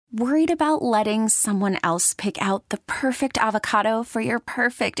Worried about letting someone else pick out the perfect avocado for your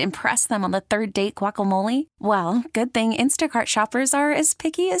perfect impress them on the third date guacamole? Well, good thing Instacart shoppers are as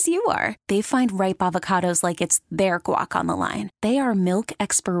picky as you are. They find ripe avocados like it's their guac on the line. They are milk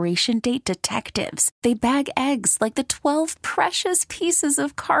expiration date detectives. They bag eggs like the 12 precious pieces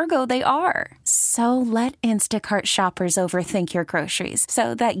of cargo they are. So let Instacart shoppers overthink your groceries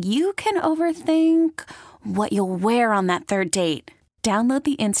so that you can overthink what you'll wear on that third date. Download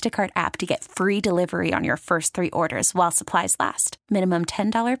the Instacart app to get free delivery on your first 3 orders while supplies last. Minimum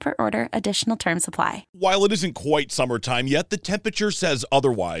 $10 per order. Additional terms apply. While it isn't quite summertime yet, the temperature says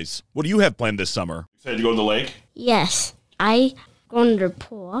otherwise. What do you have planned this summer? Excited to go to the lake? Yes. I go to the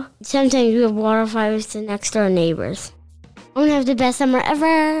pool. Sometimes we have water fires to next door neighbors. I'm going to have the best summer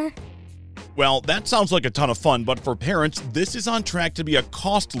ever. Well, that sounds like a ton of fun, but for parents, this is on track to be a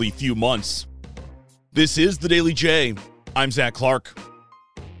costly few months. This is The Daily J. I'm Zach Clark.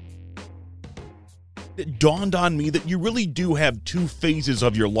 It dawned on me that you really do have 2 phases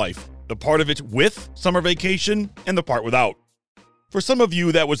of your life. The part of it with summer vacation and the part without. For some of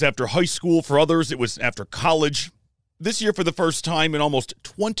you, that was after high school. For others, it was after college. This year, for the first time in almost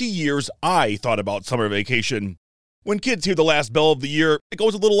 20 years, I thought about summer vacation. When kids hear the last bell of the year, it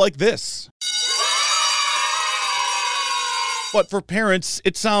goes a little like this. But for parents,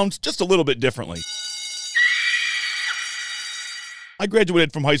 it sounds just a little bit differently. I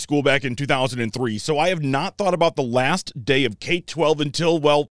graduated from high school back in 2003, so I have not thought about the last day of K-12 until,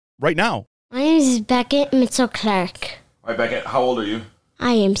 well, right now. My name is Beckett Mitchell Clark. All right, Beckett, how old are you?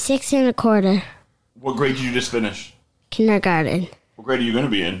 I am 6 1/4. What grade did you just finish? Kindergarten. What grade are you going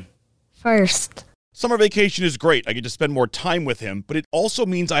to be in? First. Summer vacation is great. I get to spend more time with him, but it also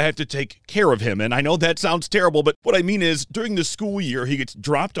means I have to take care of him. And I know that sounds terrible, but what I mean is during the school year, he gets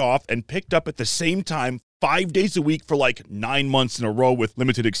dropped off and picked up at the same time 5 days a week for like 9 months in a row with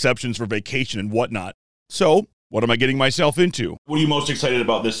limited exceptions for vacation and whatnot. So, what am I getting myself into? What are you most excited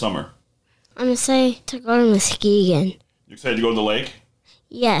about this summer? I'm excited to go to Muskegon. You excited to go to the lake?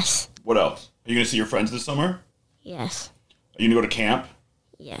 Yes. What else? Are you going to see your friends this summer? Yes. Are you going to go to camp?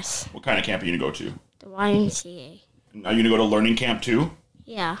 Yes. What kind of camp are you going to go to? The YMCA. Are you going to go to learning camp too?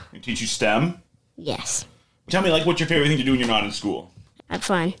 Yeah. They teach you STEM? Yes. Tell me, what's your favorite thing to do when you're not in school? Have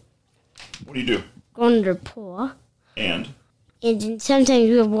fun. What do you do? Going to the pool. And then sometimes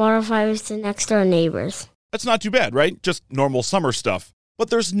we have water fires to next door neighbors. That's not too bad, right? Just normal summer stuff. But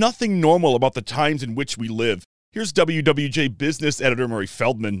there's nothing normal about the times in which we live. Here's WWJ business editor Murray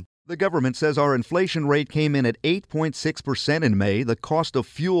Feldman. The government says our inflation rate came in at 8.6% in May. The cost of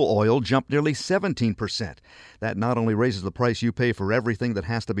fuel oil jumped nearly 17%. That not only raises the price you pay for everything that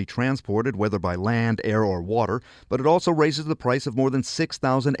has to be transported, whether by land, air, or water, but it also raises the price of more than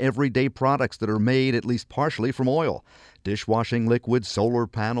 6,000 everyday products that are made at least partially from oil. Dishwashing liquids, solar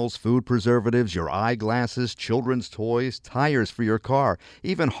panels, food preservatives, your eyeglasses, children's toys, tires for your car,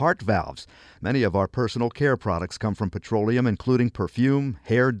 even heart valves. Many of our personal care products come from petroleum, including perfume,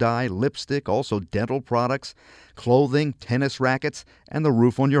 hair dye, lipstick, also dental products, clothing, tennis rackets, and the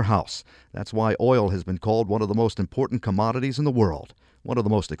roof on your house. That's why oil has been called one of the most important commodities in the world, one of the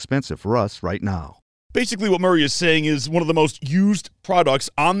most expensive for us right now. Basically, what Murray is saying is one of the most used products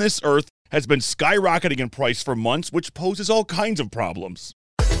on this earth has been skyrocketing in price for months, which poses all kinds of problems.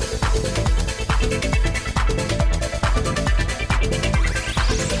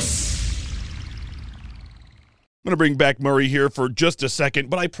 I'm going to bring back Murray here for just a second,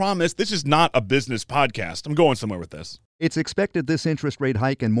 but I promise this is not a business podcast. I'm going somewhere with this. It's expected this interest rate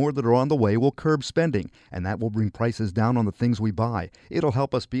hike and more that are on the way will curb spending, and that will bring prices down on the things we buy. It'll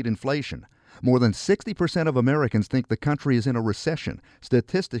help us beat inflation. More than 60% of Americans think the country is in a recession.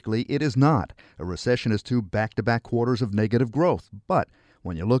 Statistically, it is not. A recession is 2 back-to-back quarters of negative growth. But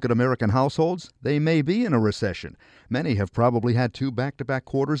when you look at American households, they may be in a recession. Many have probably had 2 back-to-back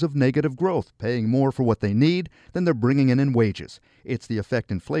quarters of negative growth, paying more for what they need than they're bringing in wages. It's the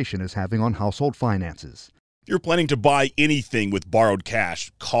effect inflation is having on household finances. If you're planning to buy anything with borrowed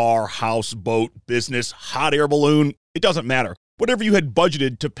cash, car, house, boat, business, hot air balloon, it doesn't matter. Whatever you had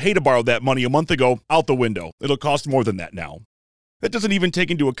budgeted to pay to borrow that money a month ago, out the window. It'll cost more than that now. That doesn't even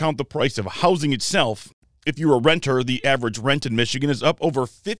take into account the price of housing itself. If you're a renter, the average rent in Michigan is up over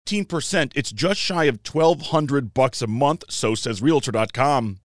 15%. It's just shy of $1,200 a month, so says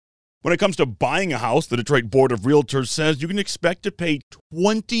Realtor.com. When it comes to buying a house, the Detroit Board of Realtors says you can expect to pay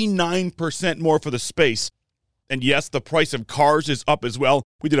 29% more for the space. And yes, the price of cars is up as well.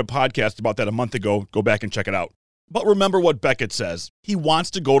 We did a podcast about that a month ago. Go back and check it out. But remember what Beckett says. He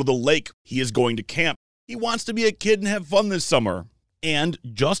wants to go to the lake. He is going to camp. He wants to be a kid and have fun this summer. And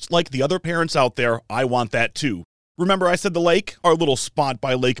just like the other parents out there, I want that too. Remember I said the lake? Our little spot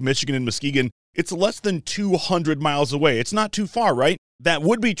by Lake Michigan in Muskegon. It's less than 200 miles away. It's not too far, right? That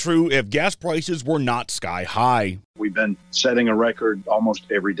would be true if gas prices were not sky high. We've been setting a record almost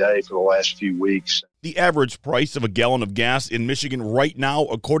every day for the last few weeks. The average price of a gallon of gas in Michigan right now,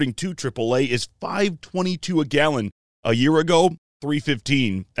 according to AAA, is $5.22 a gallon. A year ago,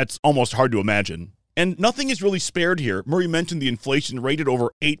 $3.15. That's almost hard to imagine. And nothing is really spared here. Murray mentioned the inflation rate at over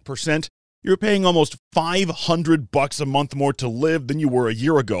 8%. You're paying almost $500 a month more to live than you were a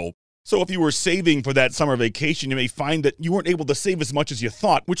year ago. So if you were saving for that summer vacation, you may find that you weren't able to save as much as you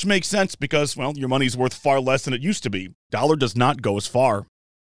thought, which makes sense because, well, your money's worth far less than it used to be. Dollar does not go as far.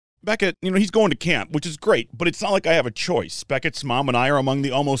 Beckett, he's going to camp, which is great, but it's not like I have a choice. Beckett's mom and I are among the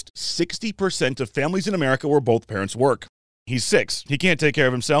almost 60% of families in America where both parents work. He's 6. He can't take care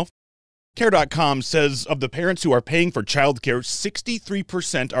of himself. Care.com says of the parents who are paying for childcare,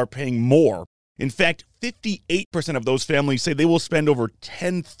 63% are paying more. In fact, 58% of those families say they will spend over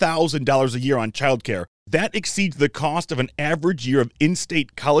 $10,000 a year on childcare. That exceeds the cost of an average year of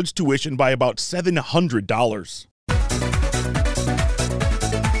in-state college tuition by about $700.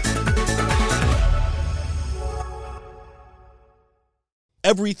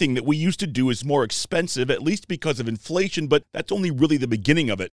 Everything that we used to do is more expensive, at least because of inflation, but that's only really the beginning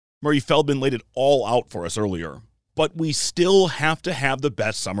of it. Murray Feldman laid it all out for us earlier. But we still have to have the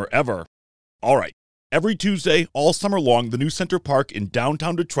best summer ever. All right, every Tuesday, all summer long, the new Center Park in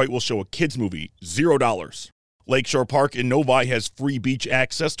downtown Detroit will show a kids' movie, $0. Lakeshore Park in Novi has free beach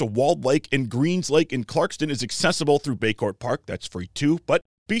access to Walled Lake, and Greens Lake in Clarkston is accessible through Baycourt Park. That's free too, but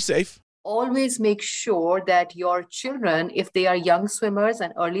be safe. Always make sure that your children, if they are young swimmers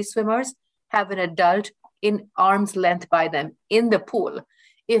and early swimmers, have an adult in arm's length by them in the pool.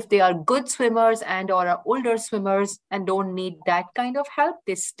 If they are good swimmers and or are older swimmers and don't need that kind of help,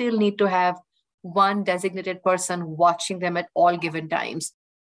 they still need to have one designated person watching them at all given times.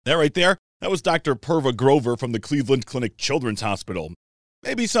 That right there, that was Dr. Purva Grover from the Cleveland Clinic Children's Hospital.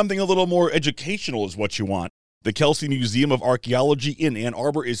 Maybe something a little more educational is what you want. The Kelsey Museum of Archaeology in Ann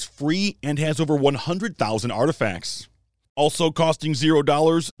Arbor is free and has over 100,000 artifacts. Also costing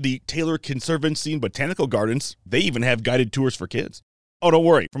 $0, the Taylor Conservancy and Botanical Gardens. They even have guided tours for kids. Oh, don't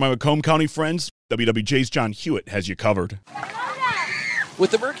worry. For my Macomb County friends, WWJ's John Hewitt has you covered. With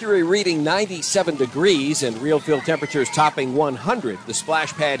the mercury reading 97 degrees and real field temperatures topping 100, the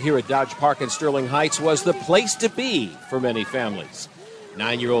splash pad here at Dodge Park in Sterling Heights was the place to be for many families.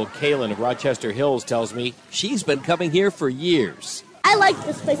 9-year-old Kaylin of Rochester Hills tells me she's been coming here for years. I like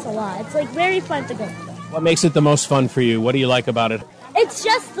this place a lot. It's very fun to go. What makes it the most fun for you? What do you like about it? It's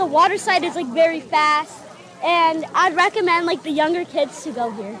just the water side is very fast, and I'd recommend the younger kids to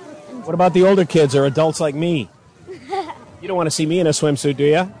go here. What about the older kids or adults like me? You don't want to see me in a swimsuit, do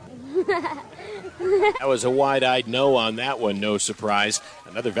you? That was a wide-eyed no on that one, no surprise.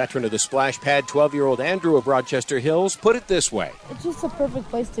 Another veteran of the splash pad, 12-year-old Andrew of Rochester Hills, put it this way. It's just a perfect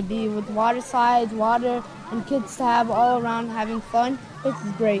place to be with water slides, water, and kids to have all around having fun. This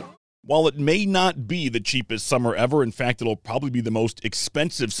is great. While it may not be the cheapest summer ever, in fact, it'll probably be the most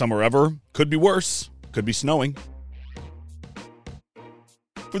expensive summer ever. Could be worse. Could be snowing.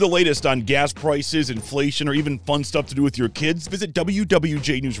 For the latest on gas prices, inflation, or even fun stuff to do with your kids, visit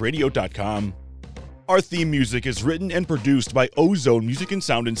WWJNewsRadio.com. Our theme music is written and produced by Ozone Music and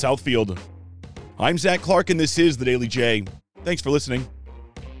Sound in Southfield. I'm Zach Clark, and this is The Daily J. Thanks for listening.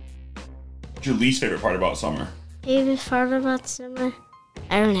 What's your least favorite part about summer? Favorite part about summer?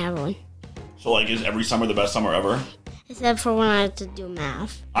 I don't have one. So, is every summer the best summer ever? Except for when I have to do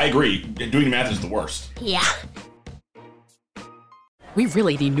math. I agree. Doing math is the worst. Yeah. We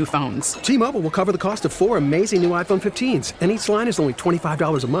really need new phones. T-Mobile will cover the cost of 4 amazing new iPhone 15s, and each line is only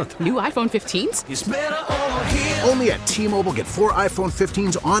 $25 a month. New iPhone 15s? It's better over here. Only at T-Mobile, get 4 iPhone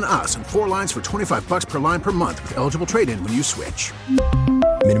 15s on us and 4 lines for $25 per line per month with eligible trade-in when you switch.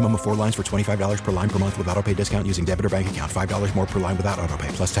 Minimum of 4 lines for $25 per line per month with autopay discount using debit or bank account. $5 more per line without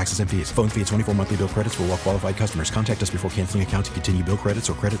autopay, plus taxes and fees. Phone fee at 24 monthly bill credits for well-qualified customers. Contact us before canceling account to continue bill credits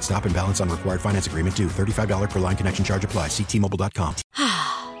or credit stop and balance on required finance agreement due. $35 per line connection charge applies. See T-Mobile.com.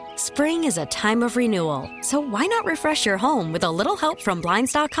 Spring is a time of renewal, so why not refresh your home with a little help from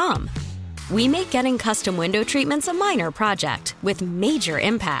Blinds.com? We make getting custom window treatments a minor project with major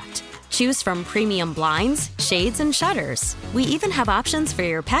impact. Choose from premium blinds, shades, and shutters. We even have options for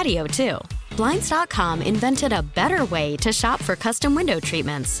your patio, too. Blinds.com invented a better way to shop for custom window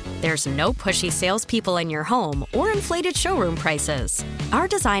treatments. There's no pushy salespeople in your home or inflated showroom prices. Our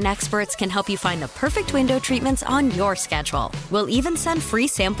design experts can help you find the perfect window treatments on your schedule. We'll even send free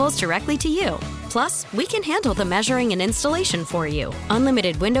samples directly to you. Plus, we can handle the measuring and installation for you.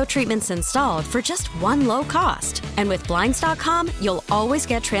 Unlimited window treatments installed for just one low cost. And with Blinds.com, you'll always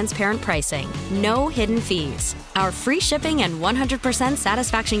get transparent pricing. No hidden fees. Our free shipping and 100%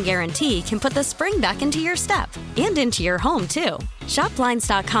 satisfaction guarantee can put the spring back into your step and into your home, too. Shop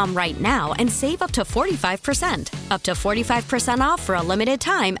Blinds.com right now and save up to 45%. Up to 45% off for a limited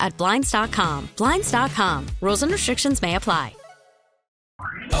time at Blinds.com. Blinds.com. Rules and restrictions may apply.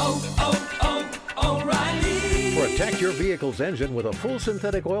 O'Reilly. Protect your vehicle's engine with a full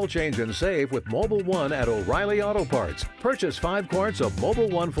synthetic oil change and save with Mobil 1 at O'Reilly Auto Parts. Purchase 5 quarts of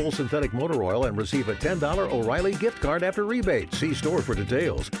Mobil 1 full synthetic motor oil and receive a $10 O'Reilly gift card after rebate. See store for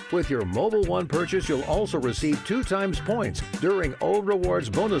details. With your Mobil 1 purchase, you'll also receive 2 times points during O Rewards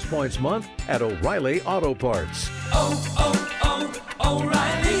Bonus Points Month at O'Reilly Auto Parts.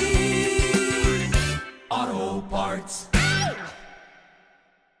 O'Reilly.